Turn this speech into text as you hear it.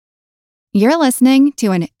You're listening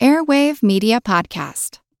to an Airwave Media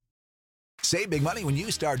Podcast. Save big money when you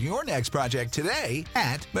start your next project today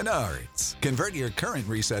at Menards. Convert your current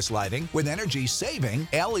recessed lighting with energy-saving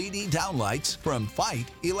LED downlights from Fight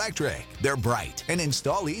Electric. They're bright and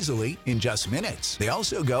install easily in just minutes. They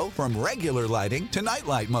also go from regular lighting to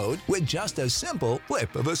nightlight mode with just a simple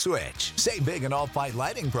flip of a switch. Save big on all Fight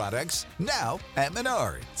lighting products now at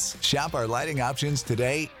Menards. Shop our lighting options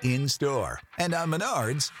today in-store and on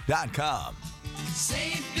Menards.com.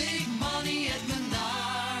 Save big money at Menards.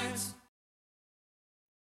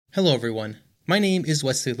 Hello everyone, my name is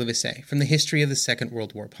Wesley Livesey from the History of the Second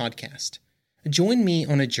World War podcast. Join me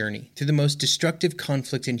on a journey through the most destructive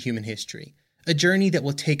conflict in human history, a journey that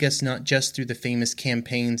will take us not just through the famous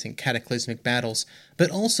campaigns and cataclysmic battles,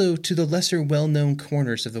 but also to the lesser well-known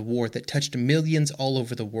corners of the war that touched millions all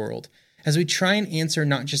over the world, as we try and answer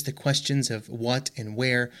not just the questions of what and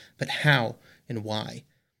where, but how and why.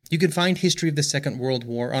 You can find History of the Second World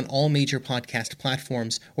War on all major podcast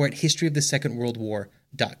platforms or at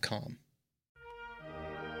historyofthesecondworldwar.com.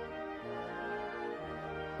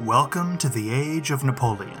 Welcome to the Age of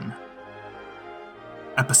Napoleon.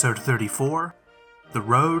 Episode 34, The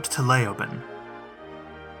Road to Leoben.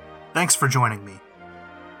 Thanks for joining me.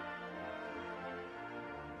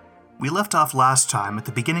 We left off last time at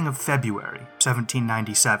the beginning of February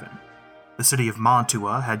 1797. The city of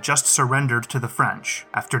Mantua had just surrendered to the French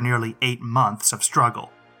after nearly 8 months of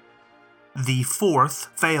struggle. The fourth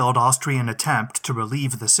failed Austrian attempt to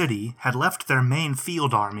relieve the city had left their main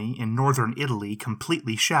field army in northern Italy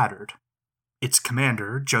completely shattered. Its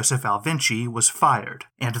commander, Joseph Alvinci, was fired,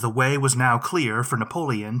 and the way was now clear for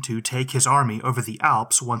Napoleon to take his army over the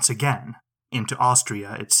Alps once again, into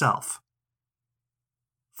Austria itself.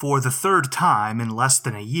 For the third time in less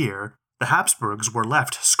than a year, the Habsburgs were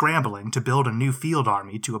left scrambling to build a new field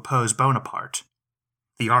army to oppose Bonaparte.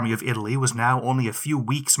 The Army of Italy was now only a few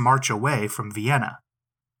weeks' march away from Vienna.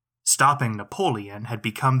 Stopping Napoleon had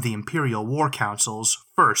become the Imperial War Council's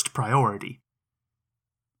first priority.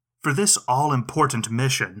 For this all-important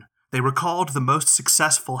mission, they recalled the most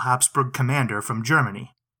successful Habsburg commander from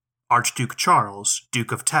Germany, Archduke Charles,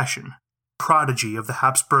 Duke of Teschen, prodigy of the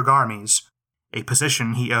Habsburg armies, a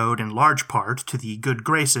position he owed in large part to the good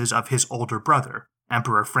graces of his older brother,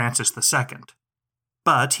 Emperor Francis II.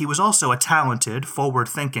 But he was also a talented,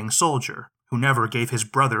 forward-thinking soldier who never gave his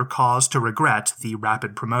brother cause to regret the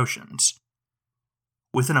rapid promotions.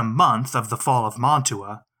 Within a month of the fall of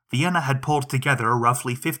Mantua, Vienna had pulled together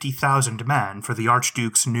roughly 50,000 men for the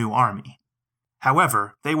Archduke's new army.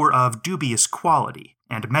 However, they were of dubious quality,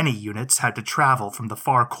 and many units had to travel from the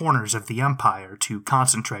far corners of the empire to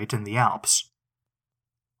concentrate in the Alps.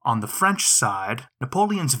 On the French side,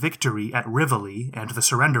 Napoleon's victory at Rivoli and the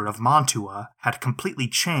surrender of Mantua had completely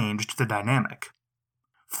changed the dynamic.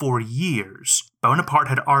 For years, Bonaparte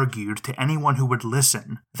had argued to anyone who would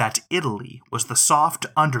listen that Italy was the soft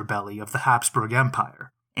underbelly of the Habsburg Empire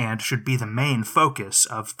and should be the main focus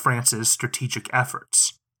of France's strategic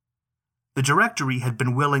efforts. The Directory had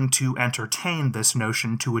been willing to entertain this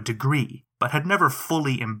notion to a degree, but had never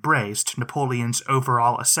fully embraced Napoleon's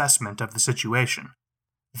overall assessment of the situation.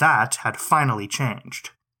 That had finally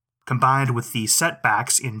changed. Combined with the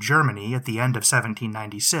setbacks in Germany at the end of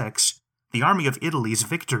 1796, the Army of Italy's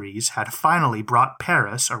victories had finally brought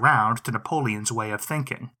Paris around to Napoleon's way of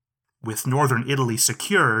thinking. With northern Italy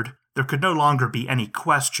secured, there could no longer be any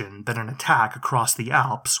question that an attack across the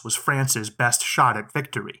Alps was France's best shot at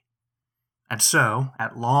victory. And so,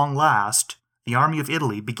 at long last, the Army of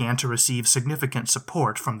Italy began to receive significant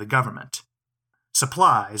support from the government.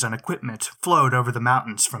 Supplies and equipment flowed over the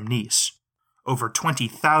mountains from Nice. Over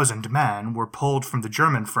 20,000 men were pulled from the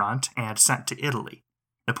German front and sent to Italy.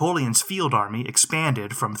 Napoleon's field army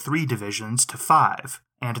expanded from 3 divisions to 5,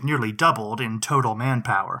 and nearly doubled in total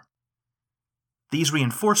manpower. These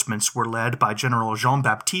reinforcements were led by General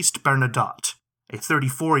Jean-Baptiste Bernadotte, a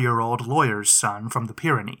 34-year-old lawyer's son from the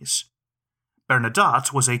Pyrenees.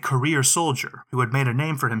 Bernadotte was a career soldier who had made a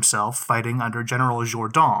name for himself fighting under General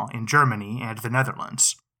Jourdan in Germany and the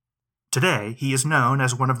Netherlands. Today, he is known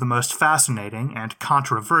as one of the most fascinating and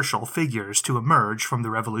controversial figures to emerge from the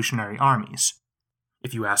revolutionary armies.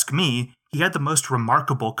 If you ask me, he had the most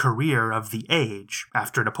remarkable career of the age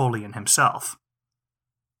after Napoleon himself.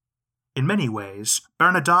 In many ways,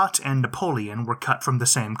 Bernadotte and Napoleon were cut from the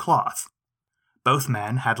same cloth. Both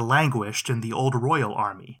men had languished in the old royal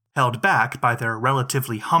army, held back by their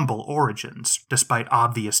relatively humble origins, despite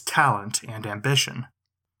obvious talent and ambition.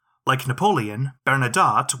 Like Napoleon,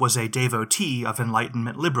 Bernadotte was a devotee of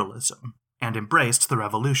Enlightenment liberalism, and embraced the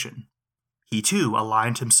revolution. He too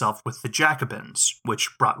aligned himself with the Jacobins,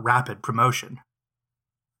 which brought rapid promotion.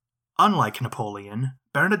 Unlike Napoleon,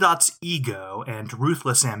 Bernadotte's ego and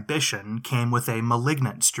ruthless ambition came with a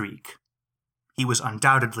malignant streak. He was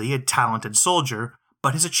undoubtedly a talented soldier,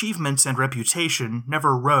 but his achievements and reputation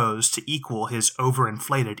never rose to equal his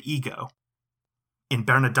overinflated ego. In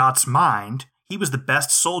Bernadotte's mind, he was the best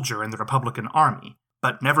soldier in the Republican army,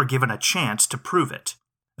 but never given a chance to prove it.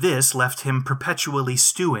 This left him perpetually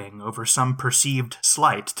stewing over some perceived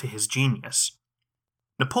slight to his genius.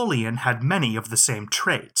 Napoleon had many of the same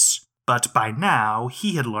traits, but by now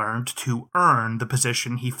he had learned to earn the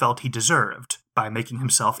position he felt he deserved by making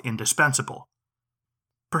himself indispensable.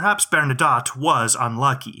 Perhaps Bernadotte was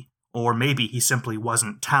unlucky, or maybe he simply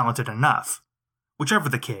wasn't talented enough. Whichever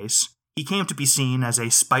the case, he came to be seen as a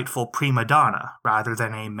spiteful prima donna rather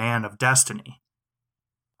than a man of destiny.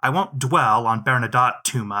 I won't dwell on Bernadotte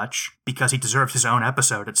too much, because he deserves his own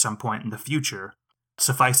episode at some point in the future.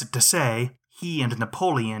 Suffice it to say, he and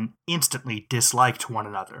Napoleon instantly disliked one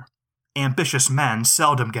another. Ambitious men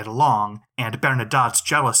seldom get along, and Bernadotte's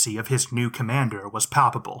jealousy of his new commander was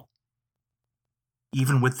palpable.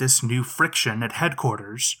 Even with this new friction at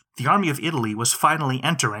headquarters, the Army of Italy was finally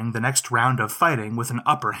entering the next round of fighting with an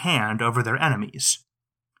upper hand over their enemies.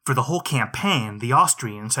 For the whole campaign, the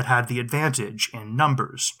Austrians had had the advantage in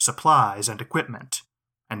numbers, supplies, and equipment,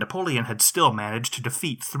 and Napoleon had still managed to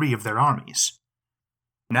defeat 3 of their armies.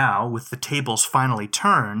 Now, with the tables finally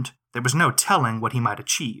turned, there was no telling what he might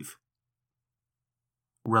achieve.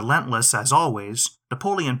 Relentless as always,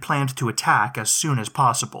 Napoleon planned to attack as soon as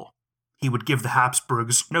possible. He would give the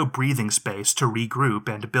Habsburgs no breathing space to regroup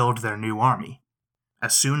and build their new army.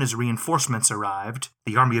 As soon as reinforcements arrived,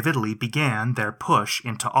 the Army of Italy began their push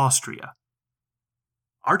into Austria.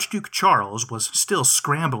 Archduke Charles was still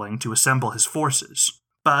scrambling to assemble his forces,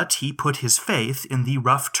 but he put his faith in the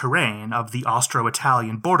rough terrain of the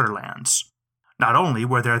Austro-Italian borderlands. Not only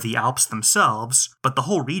were there the Alps themselves, but the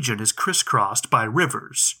whole region is crisscrossed by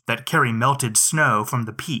rivers that carry melted snow from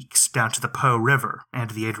the peaks down to the Po River and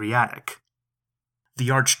the Adriatic. The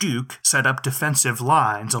Archduke set up defensive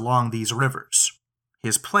lines along these rivers.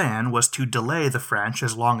 His plan was to delay the French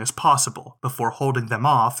as long as possible before holding them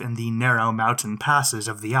off in the narrow mountain passes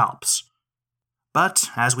of the Alps. But,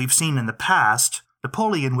 as we've seen in the past,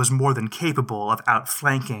 Napoleon was more than capable of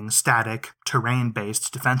outflanking static,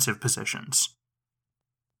 terrain-based defensive positions.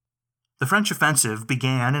 The French offensive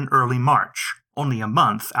began in early March, only a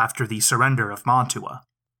month after the surrender of Mantua.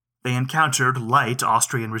 They encountered light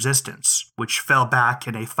Austrian resistance, which fell back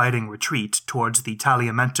in a fighting retreat towards the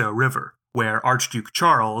Tagliamento River, where Archduke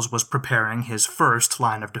Charles was preparing his first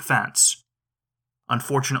line of defense.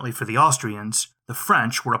 Unfortunately for the Austrians, the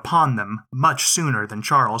French were upon them much sooner than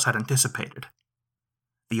Charles had anticipated.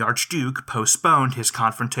 The Archduke postponed his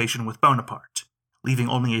confrontation with Bonaparte, leaving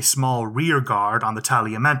only a small rear guard on the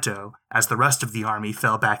Tagliamento as the rest of the army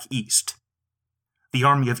fell back east. The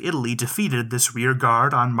Army of Italy defeated this rear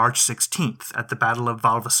guard on March 16th at the Battle of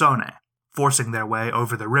Valvasone, forcing their way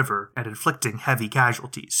over the river and inflicting heavy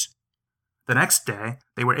casualties. The next day,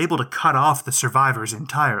 they were able to cut off the survivors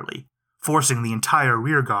entirely, forcing the entire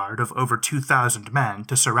rearguard of over 2,000 men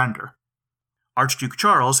to surrender. Archduke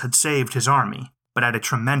Charles had saved his army, but at a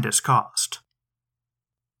tremendous cost.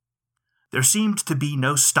 There seemed to be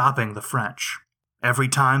no stopping the French. Every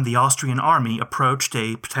time the Austrian army approached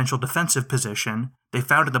a potential defensive position, they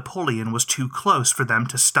found Napoleon was too close for them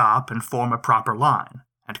to stop and form a proper line,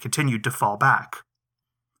 and continued to fall back.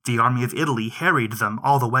 The Army of Italy harried them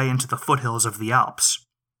all the way into the foothills of the Alps.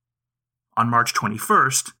 On March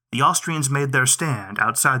 21st, the Austrians made their stand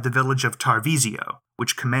outside the village of Tarvisio,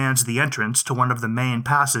 which commands the entrance to one of the main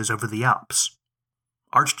passes over the Alps.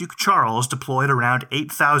 Archduke Charles deployed around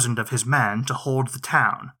 8,000 of his men to hold the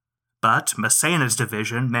town, but Massena's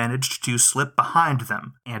division managed to slip behind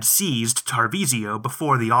them and seized Tarvisio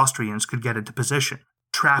before the Austrians could get into position,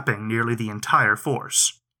 trapping nearly the entire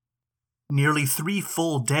force. Nearly 3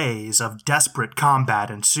 full days of desperate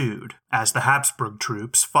combat ensued, as the Habsburg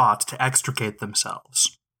troops fought to extricate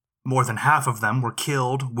themselves. More than half of them were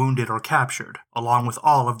killed, wounded, or captured, along with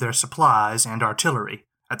all of their supplies and artillery,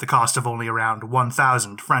 at the cost of only around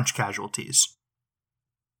 1,000 French casualties.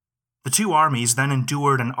 The two armies then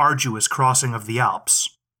endured an arduous crossing of the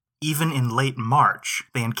Alps. Even in late March,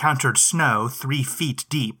 they encountered snow 3 feet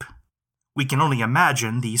deep. We can only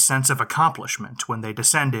imagine the sense of accomplishment when they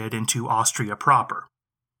descended into Austria proper.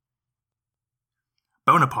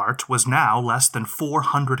 Bonaparte was now less than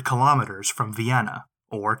 400 kilometers from Vienna,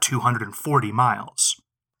 or 240 miles,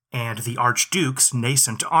 and the Archduke's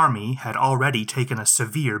nascent army had already taken a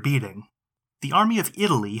severe beating. The Army of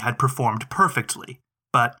Italy had performed perfectly,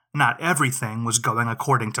 but not everything was going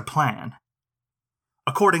according to plan.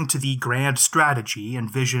 According to the grand strategy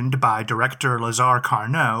envisioned by director Lazare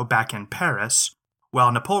Carnot back in Paris,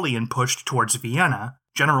 while Napoleon pushed towards Vienna,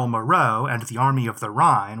 General Moreau and the Army of the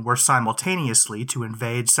Rhine were simultaneously to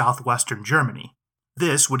invade southwestern Germany.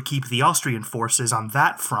 This would keep the Austrian forces on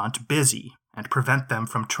that front busy and prevent them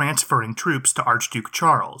from transferring troops to Archduke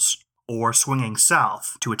Charles, or swinging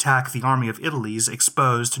south to attack the Army of Italy's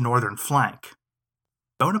exposed northern flank.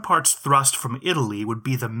 Bonaparte's thrust from Italy would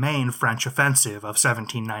be the main French offensive of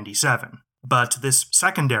 1797, but this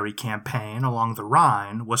secondary campaign along the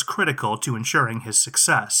Rhine was critical to ensuring his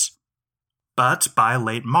success. But by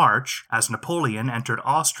late March, as Napoleon entered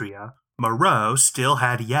Austria, Moreau still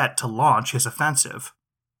had yet to launch his offensive.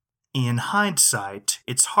 In hindsight,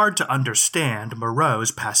 it's hard to understand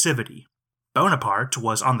Moreau's passivity. Bonaparte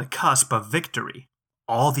was on the cusp of victory.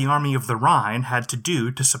 All the Army of the Rhine had to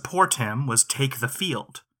do to support him was take the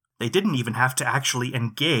field. They didn't even have to actually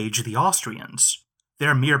engage the Austrians.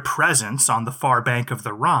 Their mere presence on the far bank of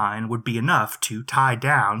the Rhine would be enough to tie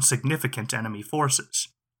down significant enemy forces.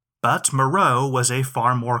 But Moreau was a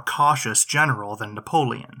far more cautious general than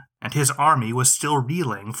Napoleon, and his army was still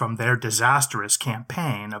reeling from their disastrous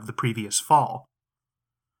campaign of the previous fall.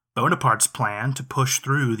 Bonaparte's plan to push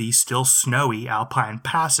through the still snowy Alpine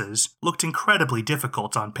passes looked incredibly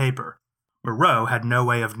difficult on paper. Moreau had no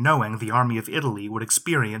way of knowing the Army of Italy would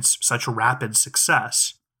experience such rapid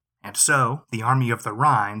success, and so the Army of the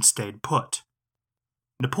Rhine stayed put.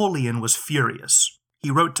 Napoleon was furious.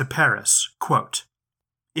 He wrote to Paris, quote,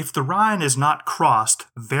 "If the Rhine is not crossed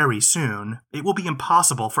very soon, it will be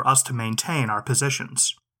impossible for us to maintain our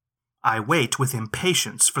positions. I wait with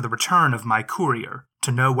impatience for the return of my courier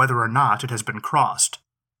to know whether or not it has been crossed.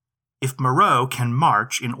 If Moreau can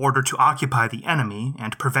march in order to occupy the enemy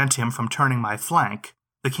and prevent him from turning my flank,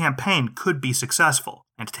 the campaign could be successful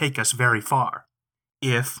and take us very far.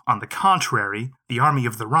 If, on the contrary, the Army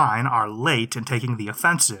of the Rhine are late in taking the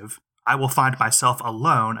offensive, I will find myself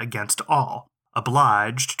alone against all,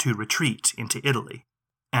 obliged to retreat into Italy."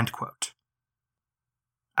 End quote.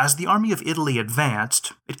 As the Army of Italy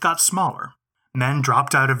advanced, it got smaller. Men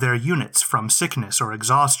dropped out of their units from sickness or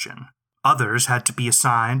exhaustion. Others had to be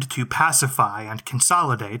assigned to pacify and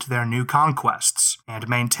consolidate their new conquests and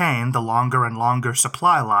maintain the longer and longer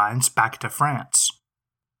supply lines back to France.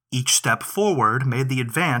 Each step forward made the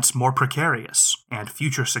advance more precarious and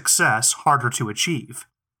future success harder to achieve.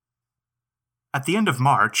 At the end of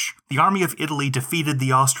March, the Army of Italy defeated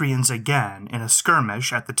the Austrians again in a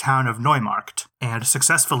skirmish at the town of Neumarkt and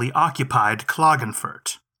successfully occupied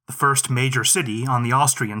Klagenfurt, the first major city on the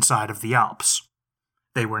Austrian side of the Alps.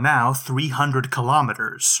 They were now 300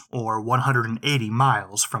 kilometers, or 180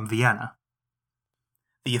 miles from Vienna.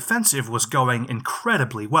 The offensive was going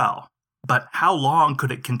incredibly well, but how long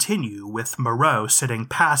could it continue with Moreau sitting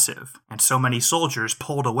passive and so many soldiers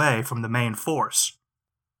pulled away from the main force?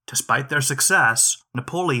 Despite their success,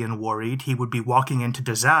 Napoleon worried he would be walking into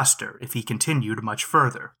disaster if he continued much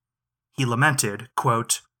further. He lamented,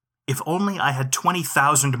 quote, "If only I had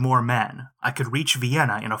 20,000 more men, I could reach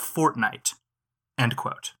Vienna in a fortnight." End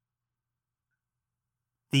quote.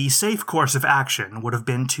 The safe course of action would have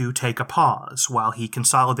been to take a pause while he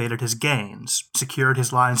consolidated his gains, secured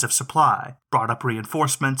his lines of supply, brought up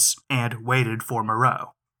reinforcements, and waited for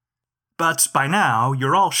Moreau. But by now,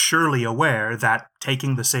 you're all surely aware that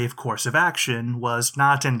taking the safe course of action was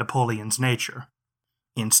not in Napoleon's nature.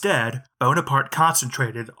 Instead, Bonaparte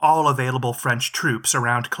concentrated all available French troops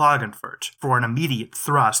around Klagenfurt for an immediate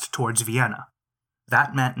thrust towards Vienna.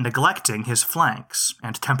 That meant neglecting his flanks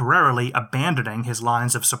and temporarily abandoning his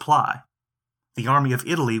lines of supply. The Army of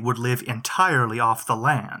Italy would live entirely off the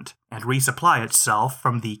land and resupply itself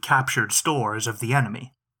from the captured stores of the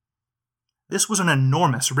enemy. This was an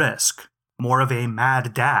enormous risk, more of a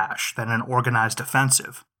mad dash than an organized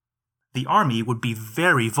offensive. The army would be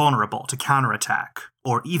very vulnerable to counterattack,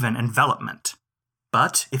 or even envelopment.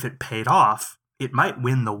 But if it paid off, it might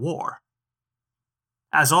win the war.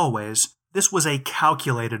 As always, this was a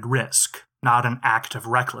calculated risk, not an act of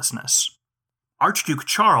recklessness. Archduke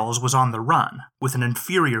Charles was on the run, with an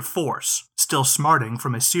inferior force, still smarting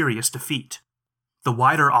from a serious defeat. The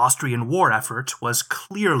wider Austrian war effort was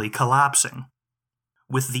clearly collapsing.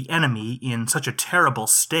 With the enemy in such a terrible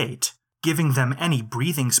state, giving them any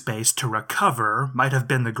breathing space to recover might have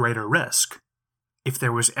been the greater risk. If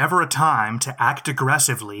there was ever a time to act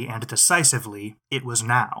aggressively and decisively, it was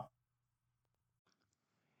now.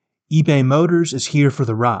 eBay Motors is here for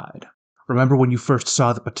the ride. Remember when you first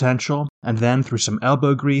saw the potential, and then through some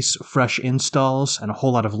elbow grease, fresh installs, and a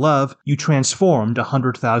whole lot of love, you transformed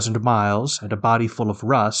 100,000 miles and a body full of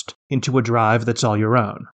rust into a drive that's all your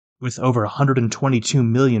own? With over 122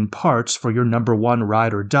 million parts for your number one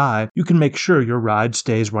ride or die, you can make sure your ride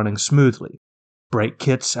stays running smoothly. Brake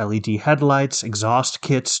kits, LED headlights, exhaust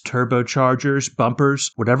kits, turbochargers,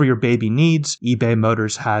 bumpers, whatever your baby needs, eBay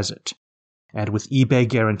Motors has it. And with eBay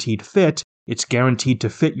Guaranteed Fit, it's guaranteed to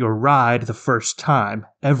fit your ride the first time,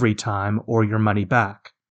 every time, or your money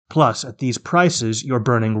back. Plus, at these prices, you're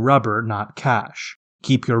burning rubber, not cash.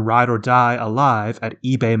 Keep your ride or die alive at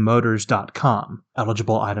ebaymotors.com.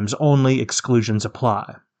 Eligible items only, exclusions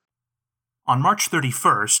apply. On March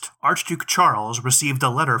 31st, Archduke Charles received a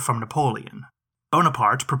letter from Napoleon.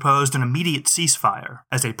 Bonaparte proposed an immediate ceasefire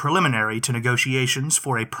as a preliminary to negotiations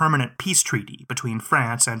for a permanent peace treaty between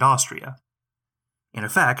France and Austria. In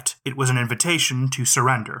effect, it was an invitation to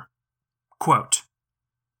surrender. Quote,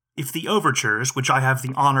 "If the overtures which I have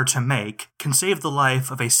the honor to make can save the life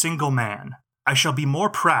of a single man, I shall be more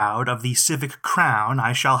proud of the civic crown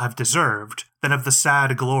I shall have deserved than of the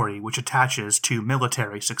sad glory which attaches to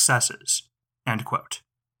military successes." End quote.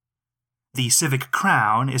 The civic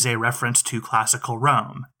crown is a reference to classical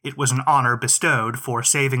Rome. It was an honor bestowed for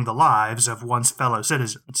saving the lives of one's fellow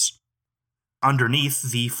citizens.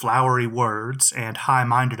 Underneath the flowery words and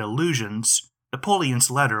high-minded allusions,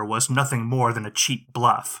 Napoleon's letter was nothing more than a cheap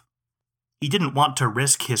bluff. He didn't want to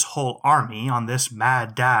risk his whole army on this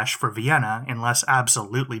mad dash for Vienna unless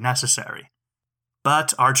absolutely necessary.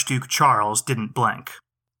 But Archduke Charles didn't blink.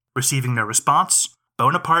 Receiving no response,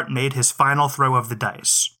 Bonaparte made his final throw of the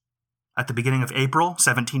dice. At the beginning of April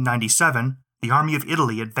 1797, the army of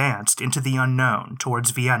Italy advanced into the unknown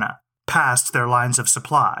towards Vienna, past their lines of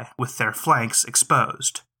supply, with their flanks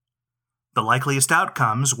exposed. The likeliest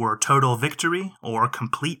outcomes were total victory or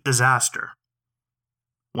complete disaster.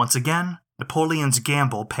 Once again, Napoleon's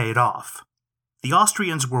gamble paid off. The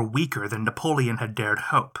Austrians were weaker than Napoleon had dared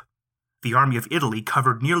hope. The army of Italy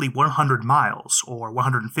covered nearly 100 miles, or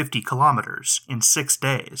 150 kilometers, in 6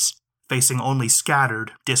 days, facing only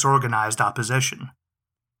scattered, disorganized opposition.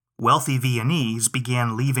 Wealthy Viennese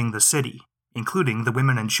began leaving the city, including the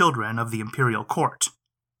women and children of the imperial court.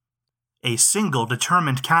 A single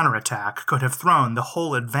determined counterattack could have thrown the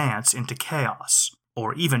whole advance into chaos,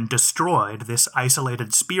 or even destroyed this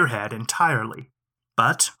isolated spearhead entirely.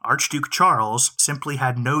 But Archduke Charles simply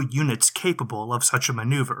had no units capable of such a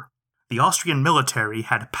maneuver. The Austrian military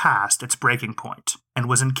had passed its breaking point, and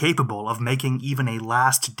was incapable of making even a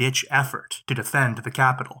last-ditch effort to defend the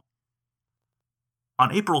capital.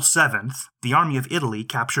 On April 7th, the army of Italy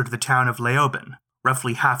captured the town of Leoben,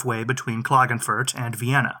 roughly halfway between Klagenfurt and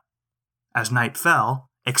Vienna. As night fell,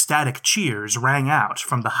 ecstatic cheers rang out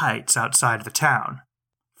from the heights outside the town.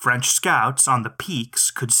 French scouts on the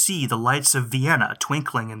peaks could see the lights of Vienna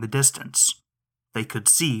twinkling in the distance. They could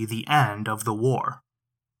see the end of the war.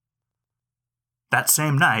 That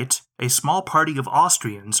same night, a small party of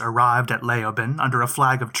Austrians arrived at Leoben under a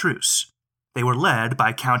flag of truce. They were led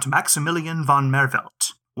by Count Maximilian von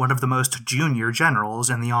Merveldt, one of the most junior generals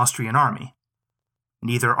in the Austrian army.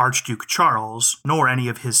 Neither Archduke Charles nor any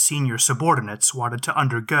of his senior subordinates wanted to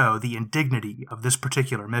undergo the indignity of this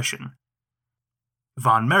particular mission.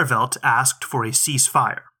 Von Merveldt asked for a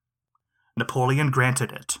ceasefire. Napoleon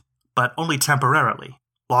granted it, but only temporarily,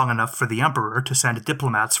 long enough for the emperor to send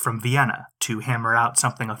diplomats from Vienna to hammer out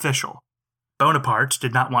something official. Bonaparte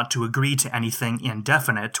did not want to agree to anything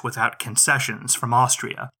indefinite without concessions from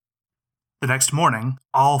Austria. The next morning,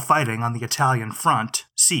 all fighting on the Italian front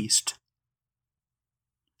ceased.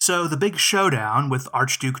 So the big showdown with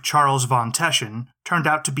Archduke Charles von Teschen turned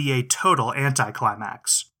out to be a total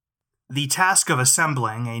anticlimax. The task of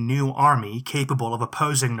assembling a new army capable of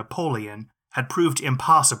opposing Napoleon had proved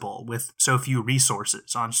impossible with so few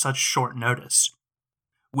resources on such short notice.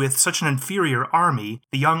 With such an inferior army,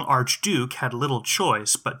 the young Archduke had little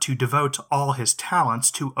choice but to devote all his talents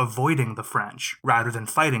to avoiding the French rather than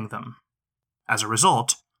fighting them. As a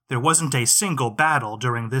result, there wasn't a single battle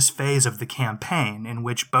during this phase of the campaign in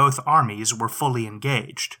which both armies were fully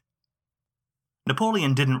engaged.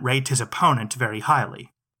 Napoleon didn't rate his opponent very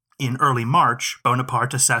highly. In early March,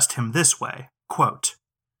 Bonaparte assessed him this way, quote,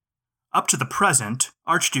 "Up to the present,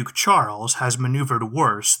 Archduke Charles has maneuvered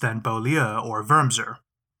worse than Beaulieu or Wurmser.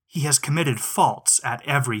 He has committed faults at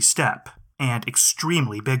every step, and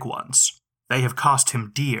extremely big ones. They have cost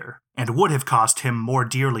him dear, and would have cost him more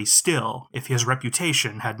dearly still if his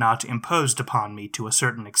reputation had not imposed upon me to a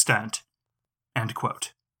certain extent." End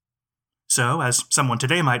quote. So, as someone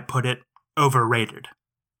today might put it, overrated.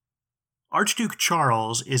 Archduke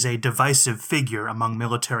Charles is a divisive figure among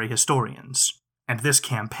military historians, and this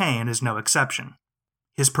campaign is no exception.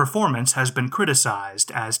 His performance has been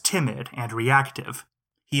criticized as timid and reactive.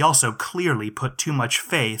 He also clearly put too much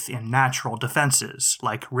faith in natural defenses,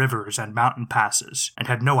 like rivers and mountain passes, and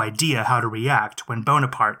had no idea how to react when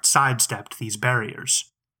Bonaparte sidestepped these barriers.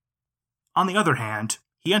 On the other hand,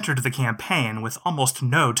 he entered the campaign with almost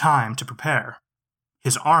no time to prepare.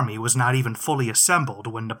 His army was not even fully assembled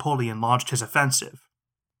when Napoleon launched his offensive.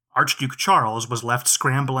 Archduke Charles was left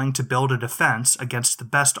scrambling to build a defense against the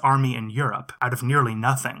best army in Europe out of nearly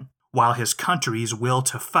nothing, while his country's will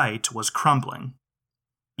to fight was crumbling.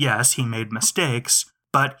 Yes, he made mistakes,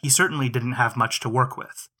 but he certainly didn't have much to work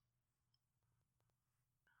with.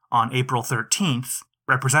 On April 13th,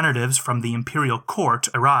 representatives from the imperial court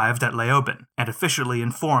arrived at Leoben and officially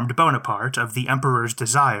informed Bonaparte of the emperor's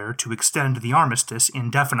desire to extend the armistice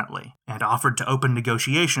indefinitely, and offered to open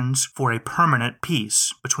negotiations for a permanent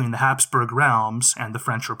peace between the Habsburg realms and the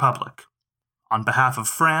French Republic. On behalf of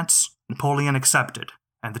France, Napoleon accepted,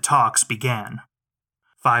 and the talks began.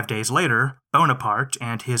 5 days later, Bonaparte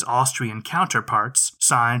and his Austrian counterparts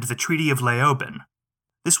signed the Treaty of Leoben.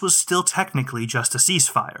 This was still technically just a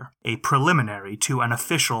ceasefire, a preliminary to an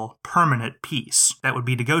official, permanent peace that would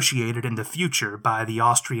be negotiated in the future by the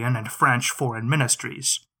Austrian and French foreign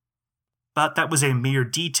ministries. But that was a mere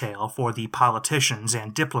detail for the politicians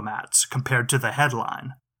and diplomats compared to the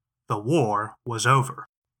headline. The war was over.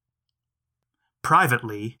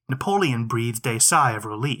 Privately, Napoleon breathed a sigh of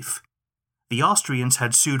relief. The Austrians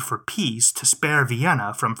had sued for peace to spare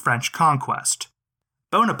Vienna from French conquest.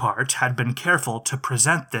 Bonaparte had been careful to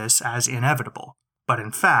present this as inevitable, but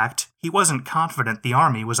in fact, he wasn't confident the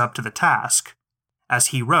army was up to the task. As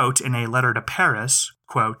he wrote in a letter to Paris,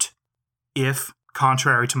 quote, "If,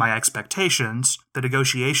 contrary to my expectations, the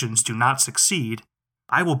negotiations do not succeed,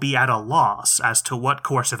 I will be at a loss as to what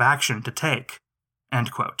course of action to take."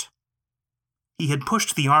 End quote. He had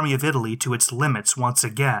pushed the army of Italy to its limits once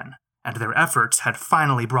again, and their efforts had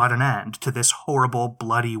finally brought an end to this horrible,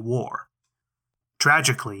 bloody war.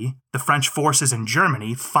 Tragically, the French forces in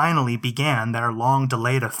Germany finally began their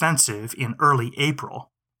long-delayed offensive in early April,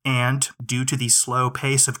 and, due to the slow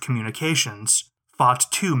pace of communications,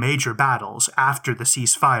 fought 2 major battles after the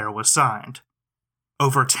ceasefire was signed.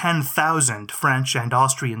 Over 10,000 French and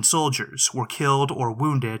Austrian soldiers were killed or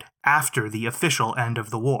wounded after the official end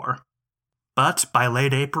of the war. But by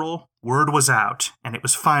late April, word was out, and it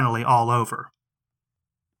was finally all over.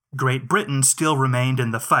 Great Britain still remained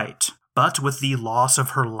in the fight, but with the loss of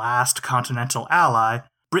her last continental ally,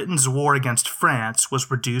 Britain's war against France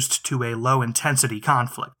was reduced to a low-intensity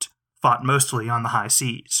conflict, fought mostly on the high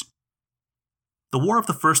seas. The War of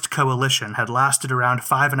the First Coalition had lasted around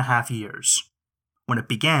 5.5 years. When it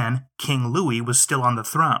began, King Louis was still on the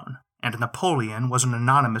throne, and Napoleon was an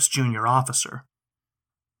anonymous junior officer.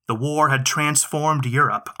 The war had transformed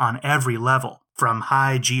Europe on every level, from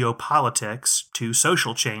high geopolitics to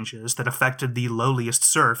social changes that affected the lowliest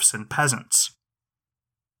serfs and peasants.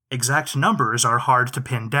 Exact numbers are hard to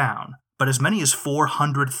pin down, but as many as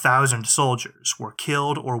 400,000 soldiers were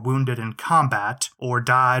killed or wounded in combat or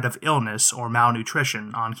died of illness or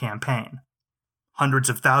malnutrition on campaign. Hundreds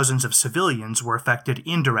of thousands of civilians were affected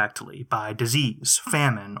indirectly by disease,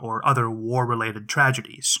 famine, or other war-related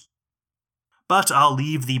tragedies. But I'll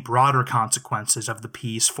leave the broader consequences of the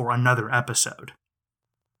peace for another episode.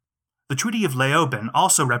 The Treaty of Leoben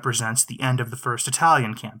also represents the end of the First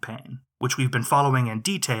Italian Campaign, which we've been following in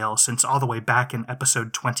detail since all the way back in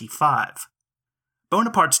episode 25.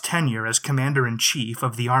 Bonaparte's tenure as commander-in-chief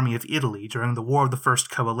of the Army of Italy during the War of the First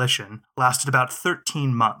Coalition lasted about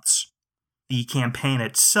 13 months. The campaign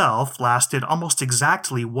itself lasted almost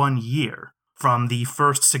exactly 1 year, from the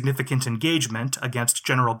first significant engagement against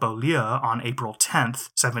General Beaulieu on April 10,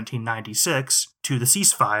 1796, to the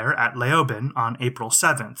ceasefire at Leoben on April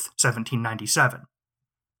 7, 1797.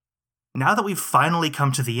 Now that we've finally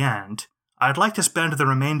come to the end, I'd like to spend the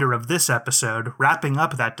remainder of this episode wrapping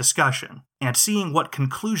up that discussion and seeing what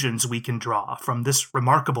conclusions we can draw from this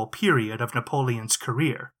remarkable period of Napoleon's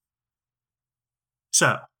career.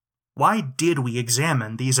 So, why did we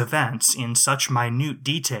examine these events in such minute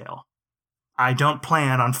detail? I don't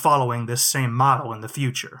plan on following this same model in the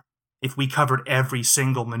future. If we covered every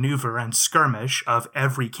single maneuver and skirmish of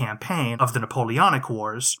every campaign of the Napoleonic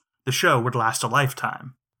Wars, the show would last a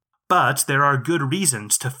lifetime. But there are good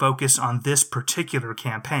reasons to focus on this particular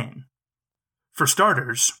campaign. For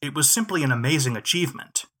starters, it was simply an amazing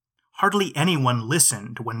achievement. Hardly anyone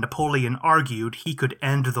listened when Napoleon argued he could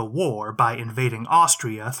end the war by invading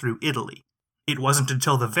Austria through Italy. It wasn't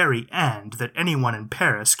until the very end that anyone in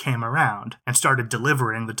Paris came around and started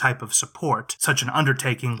delivering the type of support such an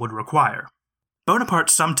undertaking would require. Bonaparte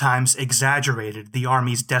sometimes exaggerated the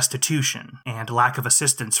army's destitution and lack of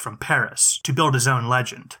assistance from Paris to build his own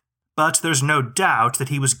legend. But there's no doubt that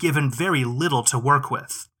he was given very little to work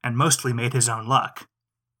with, and mostly made his own luck.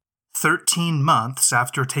 13 months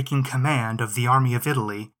after taking command of the Army of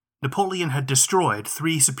Italy, Napoleon had destroyed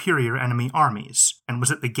 3 superior enemy armies, and was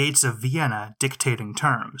at the gates of Vienna dictating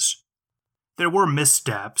terms. There were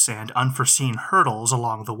missteps and unforeseen hurdles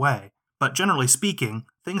along the way, but generally speaking,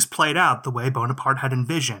 things played out the way Bonaparte had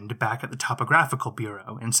envisioned back at the Topographical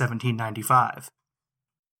Bureau in 1795.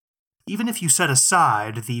 Even if you set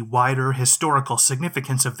aside the wider historical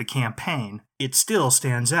significance of the campaign, it still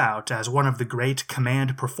stands out as one of the great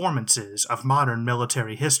command performances of modern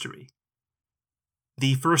military history.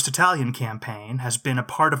 The First Italian Campaign has been a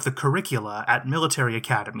part of the curricula at military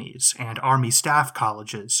academies and army staff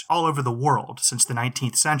colleges all over the world since the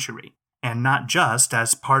 19th century, and not just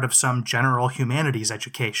as part of some general humanities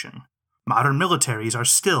education. Modern militaries are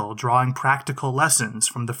still drawing practical lessons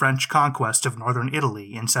from the French conquest of northern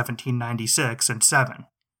Italy in 1796 and 7.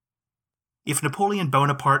 If Napoleon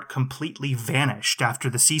Bonaparte completely vanished after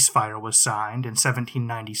the ceasefire was signed in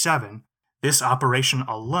 1797, this operation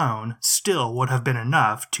alone still would have been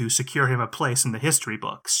enough to secure him a place in the history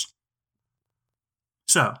books.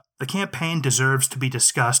 So, the campaign deserves to be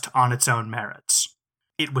discussed on its own merits.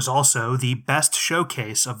 It was also the best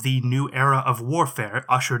showcase of the new era of warfare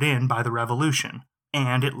ushered in by the Revolution,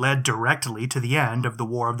 and it led directly to the end of the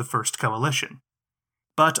War of the First Coalition.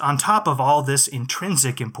 But on top of all this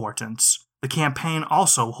intrinsic importance, the campaign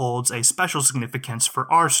also holds a special significance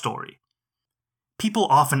for our story. People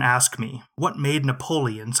often ask me, what made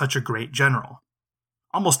Napoleon such a great general?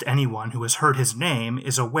 Almost anyone who has heard his name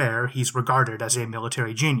is aware he's regarded as a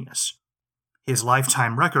military genius. His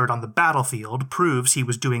lifetime record on the battlefield proves he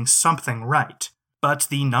was doing something right, but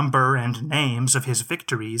the number and names of his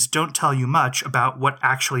victories don't tell you much about what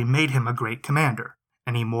actually made him a great commander,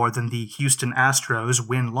 any more than the Houston Astros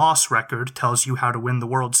win-loss record tells you how to win the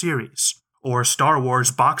World Series, or Star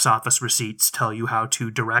Wars box office receipts tell you how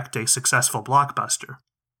to direct a successful blockbuster.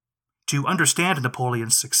 To understand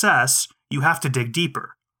Napoleon's success, you have to dig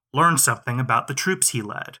deeper, learn something about the troops he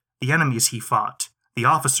led, the enemies he fought, the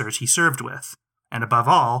officers he served with, and above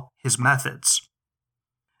all, his methods.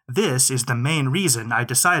 This is the main reason I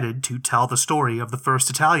decided to tell the story of the First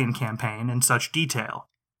Italian Campaign in such detail.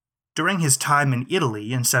 During his time in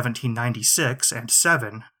Italy in 1796 and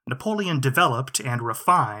 7, Napoleon developed and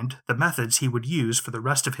refined the methods he would use for the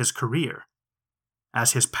rest of his career.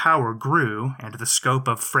 As his power grew and the scope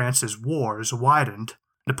of France's wars widened,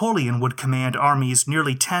 Napoleon would command armies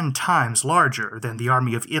nearly 10 times larger than the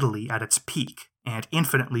Army of Italy at its peak, and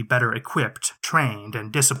infinitely better equipped, trained,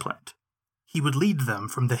 and disciplined. He would lead them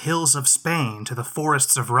from the hills of Spain to the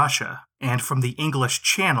forests of Russia, and from the English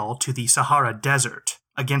Channel to the Sahara Desert,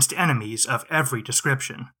 against enemies of every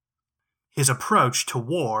description. His approach to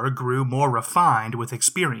war grew more refined with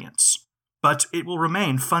experience, but it will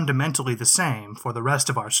remain fundamentally the same for the rest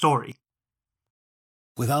of our story.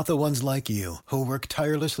 Without the ones like you, who work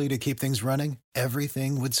tirelessly to keep things running,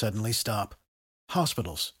 everything would suddenly stop.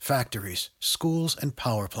 Hospitals, factories, schools, and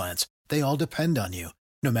power plants, they all depend on you.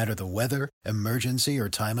 No matter the weather, emergency, or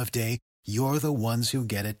time of day, you're the ones who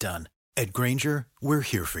get it done. At Grainger, we're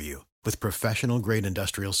here for you with professional-grade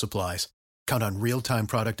industrial supplies. Count on real-time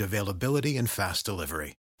product availability and fast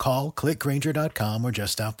delivery. Call, click Grainger.com, or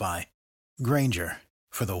just stop by. Grainger,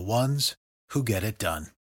 for the ones who get it done.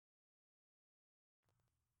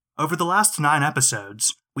 Over the last 9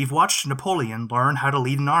 episodes, we've watched Napoleon learn how to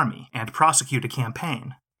lead an army and prosecute a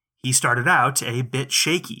campaign. He started out a bit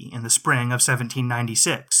shaky in the spring of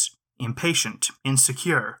 1796, impatient,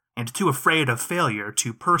 insecure, and too afraid of failure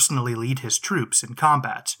to personally lead his troops in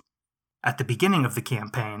combat. At the beginning of the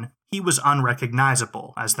campaign, he was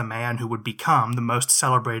unrecognizable as the man who would become the most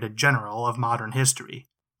celebrated general of modern history,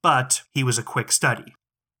 but he was a quick study.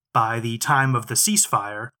 By the time of the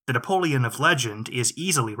ceasefire, the Napoleon of legend is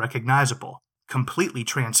easily recognizable, completely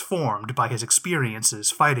transformed by his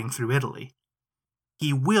experiences fighting through Italy.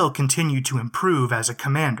 He will continue to improve as a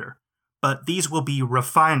commander, but these will be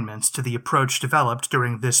refinements to the approach developed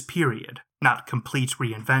during this period, not complete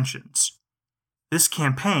reinventions. This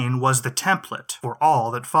campaign was the template for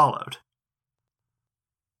all that followed.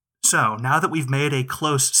 So, now that we've made a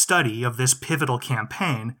close study of this pivotal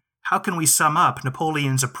campaign, how can we sum up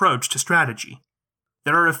Napoleon's approach to strategy?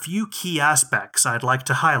 There are a few key aspects I'd like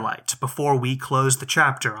to highlight before we close the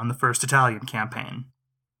chapter on the First Italian Campaign.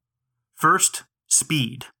 First,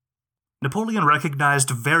 speed. Napoleon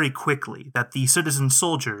recognized very quickly that the citizen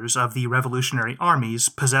soldiers of the revolutionary armies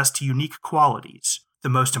possessed unique qualities, the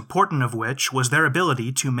most important of which was their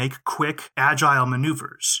ability to make quick, agile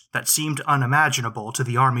maneuvers that seemed unimaginable to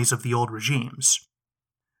the armies of the old regimes.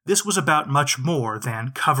 this was about much more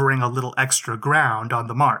than covering a little extra ground on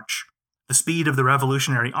the march. The speed of the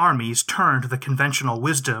revolutionary armies turned the conventional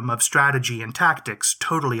wisdom of strategy and tactics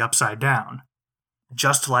totally upside down.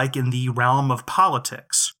 Just like in the realm of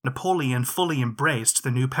politics, Napoleon fully embraced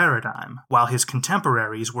the new paradigm, while his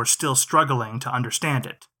contemporaries were still struggling to understand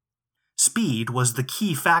it. Speed was the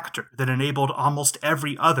key factor that enabled almost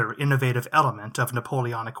every other innovative element of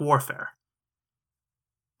Napoleonic warfare.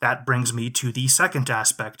 That brings me to the second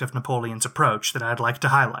aspect of Napoleon's approach that I'd like to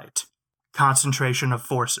highlight: concentration of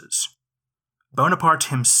forces. Bonaparte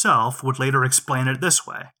himself would later explain it this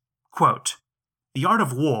way, quote, "The art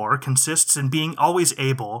of war consists in being always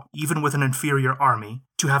able, even with an inferior army,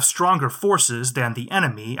 to have stronger forces than the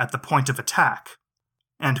enemy at the point of attack."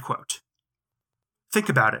 End quote. Think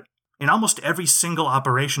about it. In almost every single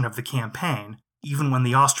operation of the campaign, even when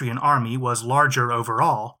the Austrian army was larger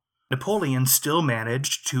overall, Napoleon still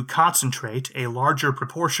managed to concentrate a larger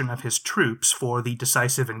proportion of his troops for the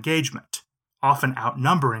decisive engagement, often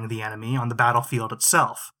outnumbering the enemy on the battlefield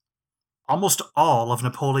itself. Almost all of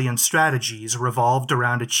Napoleon's strategies revolved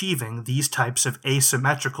around achieving these types of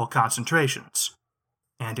asymmetrical concentrations,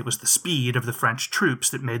 and it was the speed of the French troops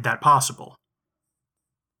that made that possible.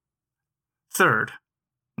 Third,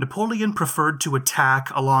 Napoleon preferred to attack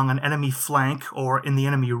along an enemy flank or in the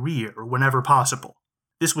enemy rear whenever possible.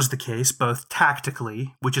 This was the case both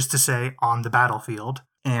tactically, which is to say on the battlefield,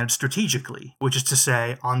 and strategically, which is to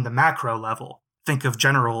say on the macro level. Think of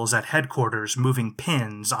generals at headquarters moving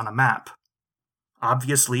pins on a map.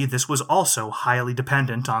 Obviously, this was also highly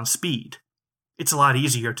dependent on speed. It's a lot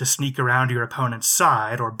easier to sneak around your opponent's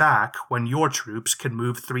side or back when your troops can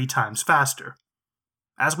move 3 times faster.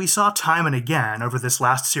 As we saw time and again over this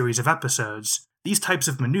last series of episodes, these types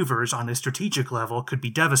of maneuvers on a strategic level could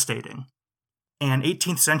be devastating. An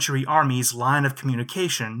 18th century army's line of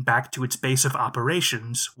communication back to its base of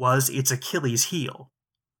operations was its Achilles heel.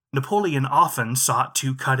 Napoleon often sought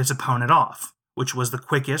to cut his opponent off, which was the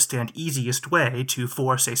quickest and easiest way to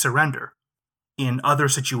force a surrender. In other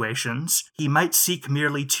situations, he might seek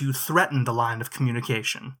merely to threaten the line of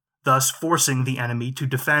communication, thus forcing the enemy to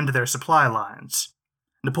defend their supply lines.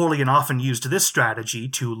 Napoleon often used this strategy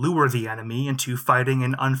to lure the enemy into fighting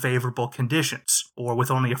in unfavorable conditions, or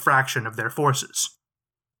with only a fraction of their forces.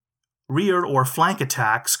 Rear or flank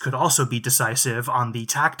attacks could also be decisive on the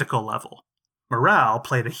tactical level. Morale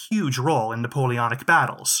played a huge role in Napoleonic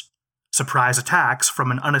battles. Surprise attacks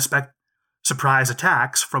from an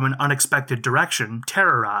unexpected direction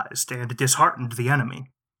terrorized and disheartened the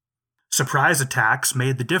enemy. Surprise attacks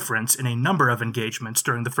made the difference in a number of engagements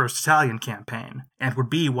during the First Italian campaign, and would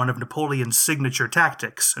be one of Napoleon's signature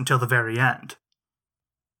tactics until the very end.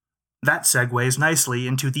 That segues nicely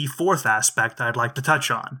into the fourth aspect I'd like to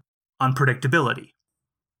touch on: unpredictability.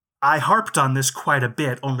 I harped on this quite a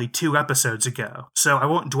bit only 2 episodes ago, so I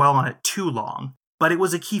won't dwell on it too long, but it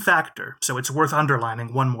was a key factor, so it's worth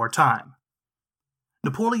underlining one more time.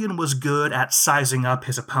 Napoleon was good at sizing up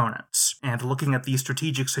his opponents, and looking at the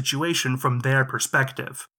strategic situation from their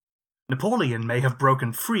perspective. Napoleon may have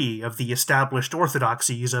broken free of the established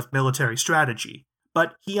orthodoxies of military strategy,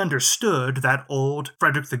 but he understood that old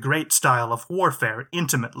Frederick the Great style of warfare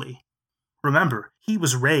intimately. Remember, he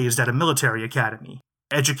was raised at a military academy,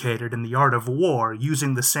 educated in the art of war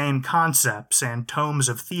using the same concepts and tomes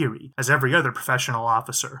of theory as every other professional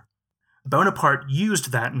officer. Bonaparte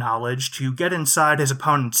used that knowledge to get inside his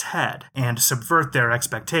opponent's head and subvert their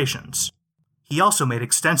expectations. He also made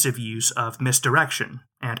extensive use of misdirection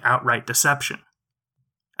and outright deception.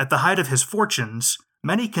 At the height of his fortunes,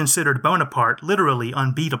 many considered Bonaparte literally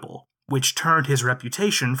unbeatable, which turned his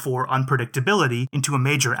reputation for unpredictability into a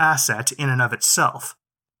major asset in and of itself.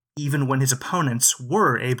 Even when his opponents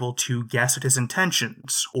were able to guess at his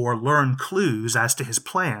intentions or learn clues as to his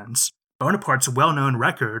plans, Bonaparte's well-known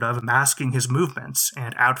record of masking his movements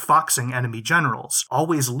and outfoxing enemy generals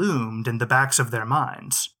always loomed in the backs of their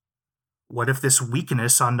minds. What if this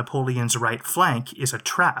weakness on Napoleon's right flank is a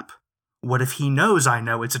trap? What if he knows I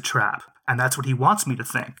know it's a trap, and that's what he wants me to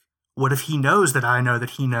think? What if he knows that I know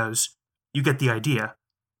that he knows? You get the idea.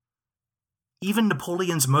 Even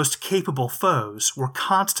Napoleon's most capable foes were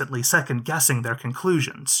constantly second-guessing their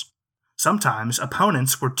conclusions. Sometimes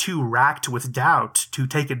opponents were too racked with doubt to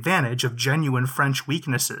take advantage of genuine French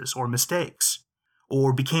weaknesses or mistakes,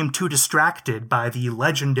 or became too distracted by the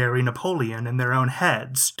legendary Napoleon in their own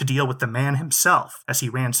heads to deal with the man himself as he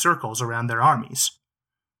ran circles around their armies.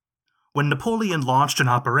 When Napoleon launched an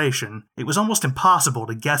operation, it was almost impossible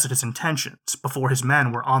to guess at his intentions before his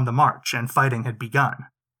men were on the march and fighting had begun.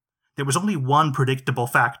 There was only one predictable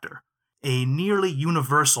factor, a nearly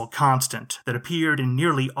universal constant that appeared in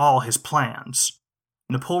nearly all his plans.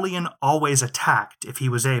 Napoleon always attacked if he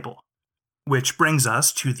was able. Which brings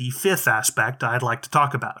us to the fifth aspect I'd like to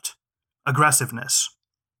talk about: aggressiveness.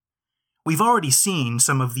 We've already seen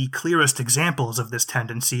some of the clearest examples of this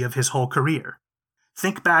tendency of his whole career.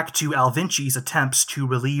 Think back to Alvinci's attempts to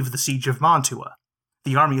relieve the siege of Mantua.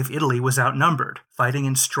 The army of Italy was outnumbered, fighting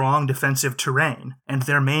in strong defensive terrain, and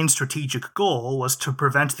their main strategic goal was to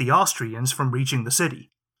prevent the Austrians from reaching the city.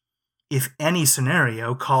 If any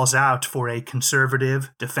scenario calls out for a conservative,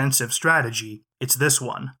 defensive strategy, it's this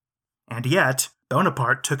one. And yet,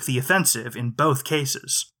 Bonaparte took the offensive in both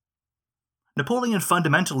cases. Napoleon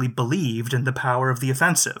fundamentally believed in the power of the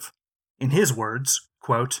offensive. In his words,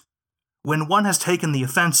 quote, "When one has taken the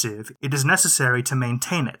offensive, it is necessary to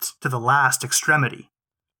maintain it to the last extremity."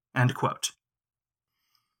 End quote.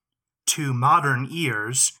 To modern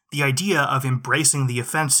ears, the idea of embracing the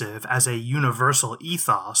offensive as a universal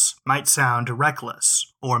ethos might sound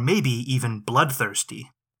reckless, or maybe even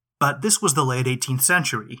bloodthirsty. But this was the late 18th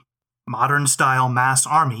century. Modern-style mass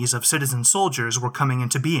armies of citizen soldiers were coming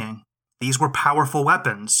into being. These were powerful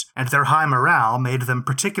weapons, and their high morale made them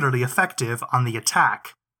particularly effective on the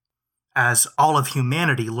attack. As all of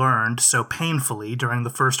humanity learned so painfully during the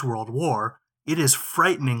First World War, it is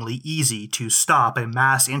frighteningly easy to stop a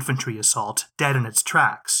mass infantry assault dead in its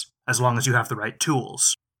tracks, as long as you have the right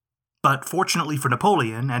tools. But fortunately for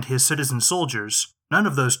Napoleon and his citizen soldiers, none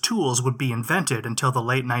of those tools would be invented until the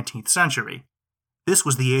late 19th century. This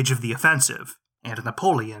was the age of the offensive, and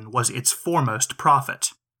Napoleon was its foremost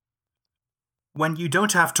prophet. When you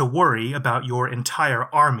don't have to worry about your entire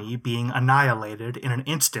army being annihilated in an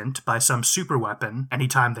instant by some superweapon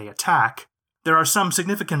anytime they attack, there are some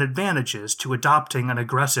significant advantages to adopting an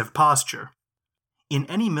aggressive posture. In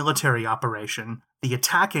any military operation, the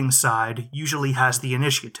attacking side usually has the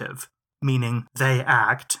initiative, meaning they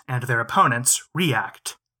act and their opponents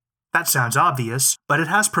react. That sounds obvious, but it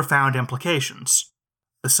has profound implications.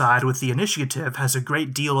 The side with the initiative has a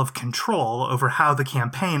great deal of control over how the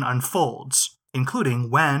campaign unfolds,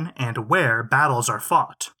 including when and where battles are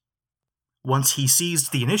fought. Once he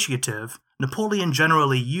seized the initiative, Napoleon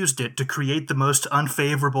generally used it to create the most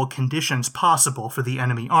unfavorable conditions possible for the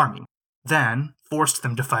enemy army, then forced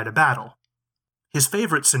them to fight a battle. His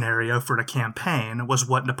favorite scenario for a campaign was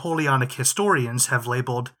what Napoleonic historians have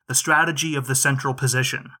labeled the strategy of the central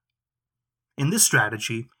position. In this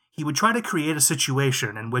strategy, he would try to create a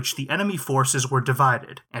situation in which the enemy forces were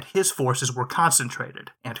divided, and his forces were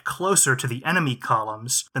concentrated, and closer to the enemy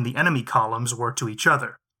columns than the enemy columns were to each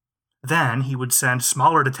other. Then he would send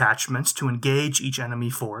smaller detachments to engage each enemy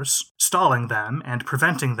force, stalling them and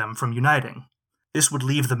preventing them from uniting. This would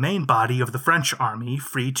leave the main body of the French army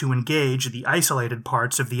free to engage the isolated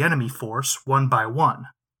parts of the enemy force one by one.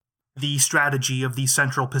 The strategy of the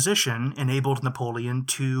central position enabled Napoleon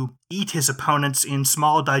to eat his opponents in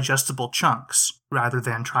small digestible chunks, rather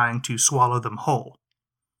than trying to swallow them whole.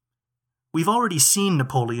 We've already seen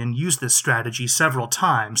Napoleon use this strategy several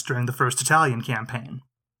times during the First Italian campaign.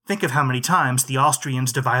 Think of how many times the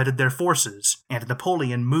Austrians divided their forces, and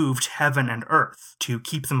Napoleon moved heaven and earth to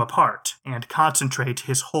keep them apart and concentrate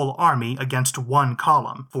his whole army against one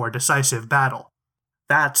column for a decisive battle.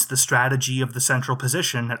 That's the strategy of the central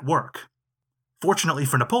position at work. Fortunately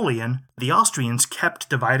for Napoleon, the Austrians kept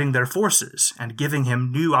dividing their forces and giving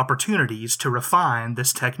him new opportunities to refine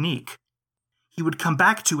this technique. He would come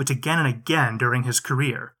back to it again and again during his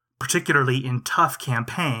career, particularly in tough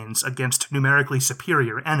campaigns against numerically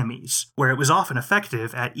superior enemies, where it was often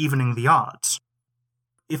effective at evening the odds.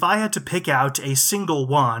 If I had to pick out a single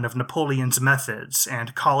one of Napoleon's methods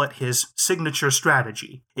and call it his signature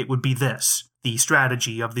strategy, it would be this, the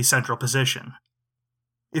strategy of the central position.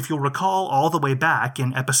 If you'll recall all the way back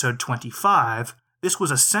in episode 25, this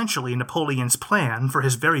was essentially Napoleon's plan for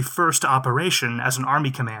his very first operation as an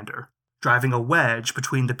army commander, driving a wedge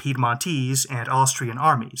between the Piedmontese and Austrian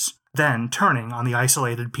armies, then turning on the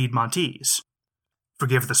isolated Piedmontese.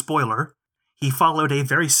 Forgive the spoiler, he followed a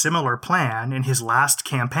very similar plan in his last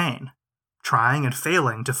campaign, trying and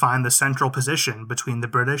failing to find the central position between the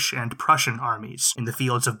British and Prussian armies in the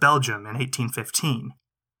fields of Belgium in 1815.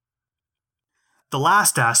 The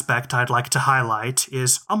last aspect I'd like to highlight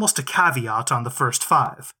is almost a caveat on the first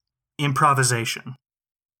five: improvisation.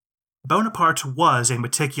 Bonaparte was a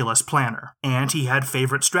meticulous planner, and he had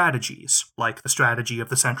favorite strategies, like the strategy of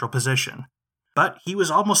the central position. But he was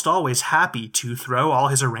almost always happy to throw all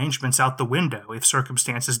his arrangements out the window if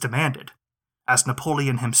circumstances demanded. As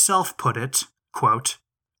Napoleon himself put it, quote,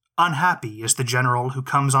 "Unhappy is the general who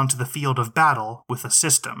comes onto the field of battle with a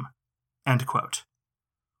system." End quote.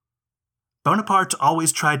 Bonaparte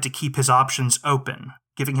always tried to keep his options open,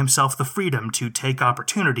 giving himself the freedom to take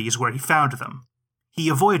opportunities where he found them. He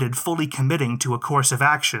avoided fully committing to a course of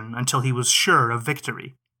action until he was sure of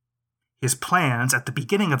victory. His plans at the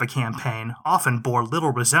beginning of a campaign often bore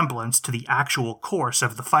little resemblance to the actual course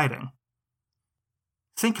of the fighting.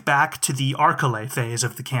 Think back to the Arcole phase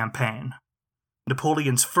of the campaign.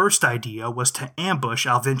 Napoleon's first idea was to ambush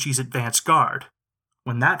Alvinci's advance guard.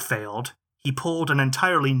 When that failed, he pulled an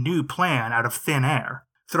entirely new plan out of thin air,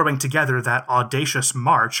 throwing together that audacious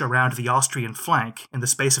march around the Austrian flank in the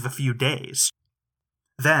space of a few days.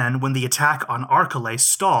 Then, when the attack on Arcole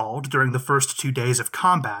stalled during the first 2 days of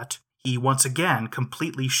combat, he once again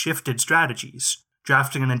completely shifted strategies,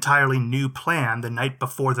 drafting an entirely new plan the night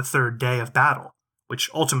before the third day of battle, which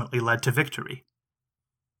ultimately led to victory.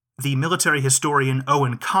 The military historian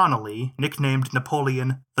Owen Connolly nicknamed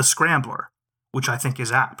Napoleon the Scrambler, which I think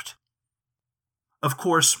is apt. Of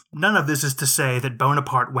course, none of this is to say that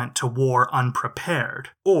Bonaparte went to war unprepared,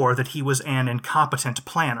 or that he was an incompetent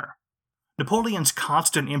planner. Napoleon's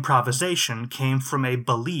constant improvisation came from a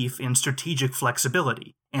belief in strategic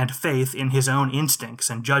flexibility and faith in his own instincts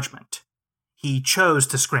and judgment. He chose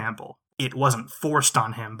to scramble. It wasn't forced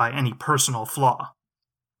on him by any personal flaw.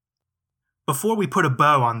 Before we put a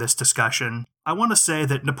bow on this discussion, I want to say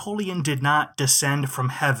that Napoleon did not descend from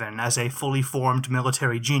heaven as a fully formed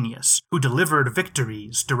military genius who delivered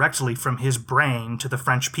victories directly from his brain to the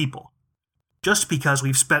French people. Just because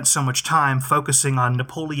we've spent so much time focusing on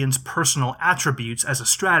Napoleon's personal attributes as a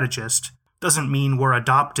strategist doesn't mean we're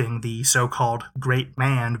adopting the so-called great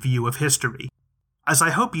man view of history. As I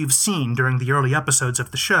hope you've seen during the early episodes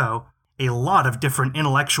of the show, a lot of different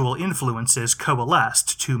intellectual influences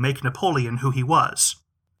coalesced to make Napoleon who he was.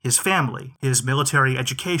 His family, his military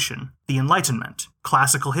education, the Enlightenment,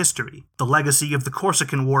 classical history, the legacy of the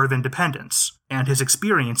Corsican War of Independence, and his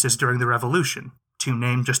experiences during the Revolution, to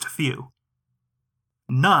name just a few.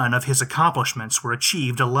 None of his accomplishments were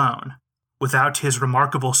achieved alone. Without his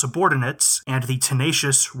remarkable subordinates and the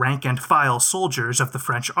tenacious rank-and-file soldiers of the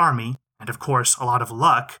French army, and of course a lot of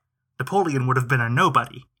luck, Napoleon would have been a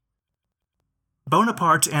nobody.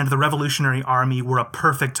 Bonaparte and the Revolutionary Army were a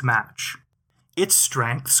perfect match. Its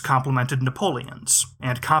strengths complemented Napoleon's,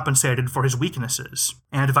 and compensated for his weaknesses,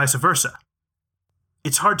 and vice versa.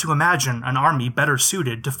 It's hard to imagine an army better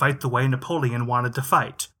suited to fight the way Napoleon wanted to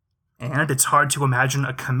fight, and it's hard to imagine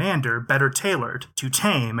a commander better tailored to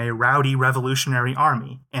tame a rowdy revolutionary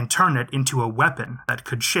army and turn it into a weapon that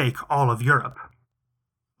could shake all of Europe.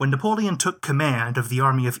 When Napoleon took command of the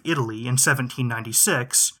Army of Italy in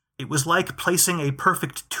 1796, it was like placing a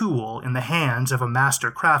perfect tool in the hands of a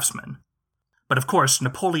master craftsman. But of course,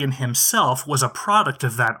 Napoleon himself was a product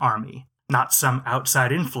of that army, not some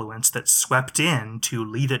outside influence that swept in to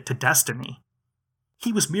lead it to destiny.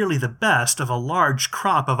 He was merely the best of a large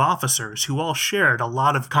crop of officers who all shared a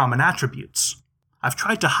lot of common attributes. I've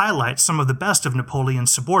tried to highlight some of the best of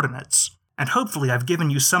Napoleon's subordinates, and hopefully I've given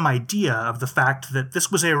you some idea of the fact that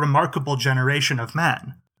this was a remarkable generation of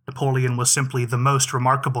men. Napoleon was simply the most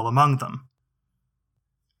remarkable among them.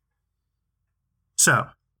 So,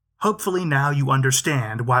 hopefully now you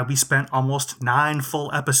understand why we spent almost 9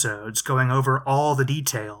 full episodes going over all the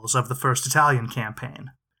details of the First Italian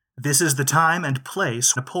campaign. This is the time and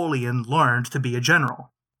place Napoleon learned to be a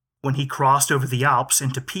general. When he crossed over the Alps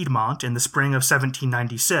into Piedmont in the spring of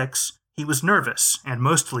 1796, he was nervous and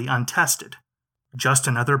mostly untested. Just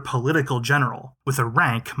another political general, with a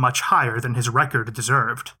rank much higher than his record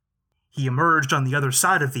deserved. He emerged on the other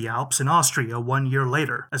side of the Alps in Austria 1 year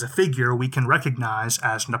later as a figure we can recognize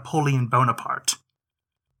as Napoleon Bonaparte.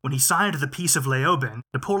 When he signed the Peace of Leoben,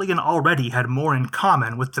 Napoleon already had more in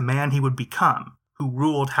common with the man he would become, who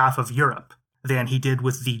ruled half of Europe, than he did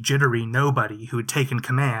with the jittery nobody who had taken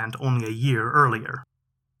command only a year earlier.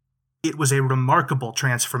 It was a remarkable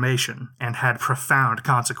transformation and had profound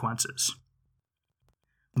consequences.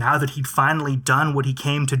 Now that he'd finally done what he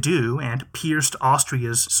came to do and pierced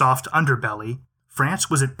Austria's soft underbelly, France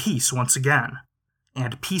was at peace once again,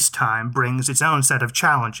 and peacetime brings its own set of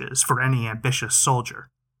challenges for any ambitious soldier.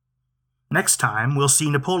 Next time, we'll see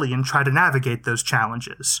Napoleon try to navigate those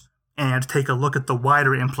challenges, and take a look at the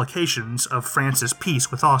wider implications of France's peace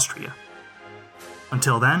with Austria.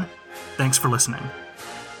 Until then, thanks for listening.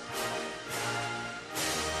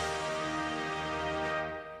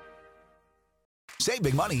 Save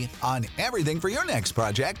big money on everything for your next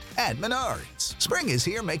project at Menards. Spring is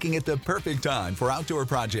here, making it the perfect time for outdoor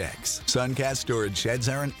projects. Suncast storage sheds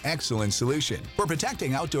are an excellent solution for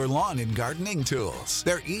protecting outdoor lawn and gardening tools.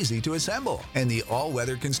 They're easy to assemble, and the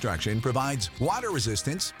all-weather construction provides water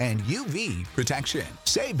resistance and UV protection.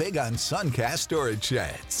 Save big on Suncast storage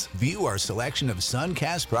sheds. View our selection of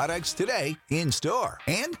Suncast products today in store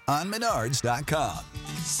and on Menards.com.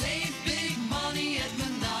 Save big money at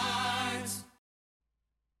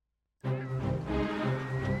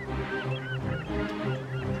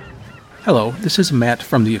Hello, this is Matt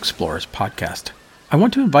from the Explorers Podcast. I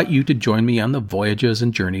want to invite you to join me on the voyages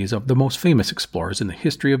and journeys of the most famous explorers in the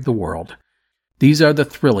history of the world. These are the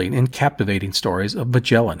thrilling and captivating stories of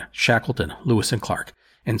Magellan, Shackleton, Lewis and Clark,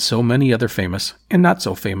 and so many other famous and not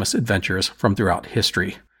so famous adventurers from throughout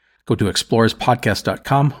history. Go to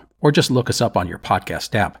explorerspodcast.com or just look us up on your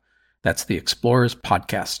podcast app. That's the Explorers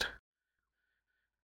Podcast.